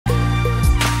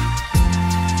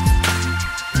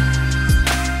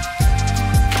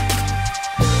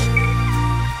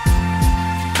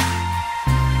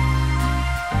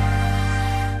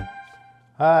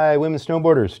Hi, women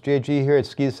snowboarders. JG here at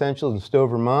Ski Essentials in Stowe,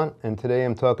 Vermont, and today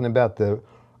I'm talking about the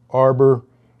Arbor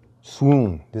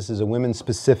Swoon. This is a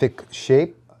women's-specific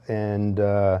shape, and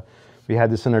we had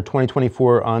this in our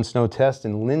 2024 on-snow test.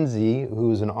 And Lindsay,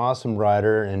 who's an awesome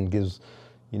rider and gives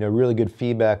really good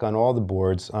feedback on all the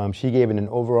boards, she gave it an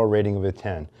overall rating of a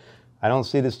 10. I don't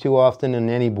see this too often in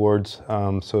any boards,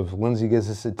 so if Lindsay gives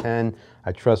this a 10,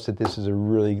 I trust that this is a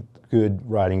really good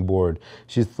riding board.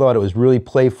 She thought it was really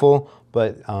playful,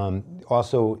 but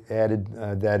also added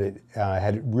that it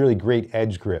had really great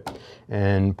edge grip.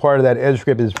 And part of that edge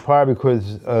grip is probably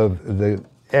because of the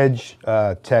edge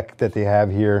tech that they have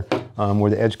here,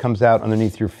 where the edge comes out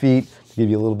underneath your feet to give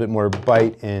you a little bit more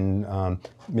bite in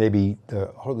maybe the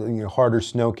harder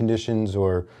snow conditions,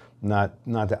 or not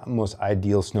the most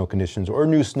ideal snow conditions, or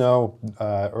new snow,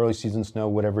 early season snow,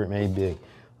 whatever it may be.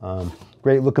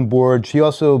 Great looking board. She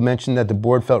also mentioned that the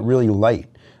board felt really light,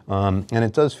 and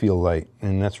it does feel light,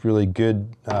 and that's really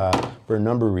good for a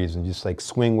number of reasons. Just like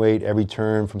swing weight, every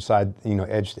turn from side,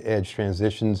 edge to edge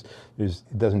transitions. It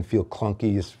doesn't feel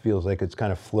clunky. It just feels like it's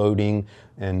kind of floating,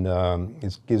 and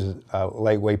it gives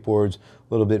lightweight boards a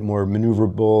little bit more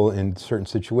maneuverable in certain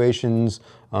situations,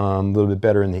 a little bit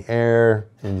better in the air,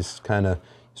 and just kind of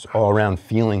all around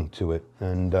feeling to it.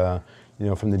 And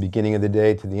from the beginning of the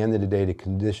day to the end of the day, the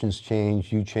conditions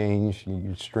change, you change,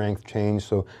 your strength change.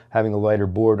 So having a lighter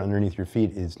board underneath your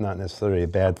feet is not necessarily a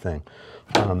bad thing.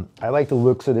 I like the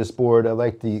looks of this board. I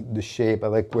like the shape. I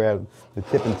like where the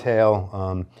tip and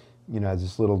tail, has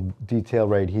this little detail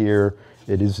right here.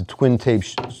 It is a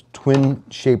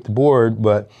twin-shaped board,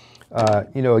 but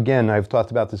again, I've talked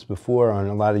about this before on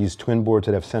a lot of these twin boards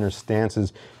that have center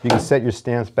stances. You can set your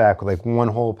stance back with like one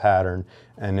hole pattern,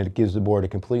 and it gives the board a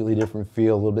completely different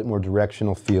feel, a little bit more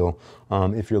directional feel,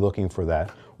 if you're looking for that.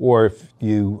 Or if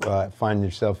you find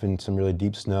yourself in some really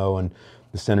deep snow and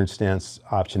the centered stance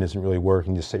option isn't really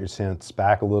working, just set your stance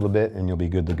back a little bit and you'll be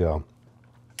good to go.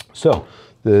 So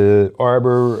the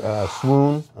Arbor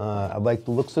Swoon, I like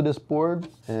the looks of this board,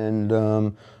 and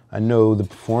I know the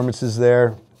performance is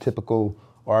there. Typical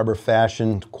Arbor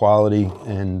fashion, quality,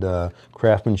 and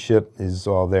craftsmanship is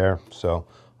all there. So,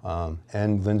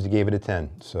 and Lindsay gave it a 10,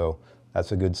 so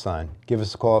that's a good sign. Give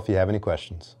us a call if you have any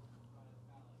questions.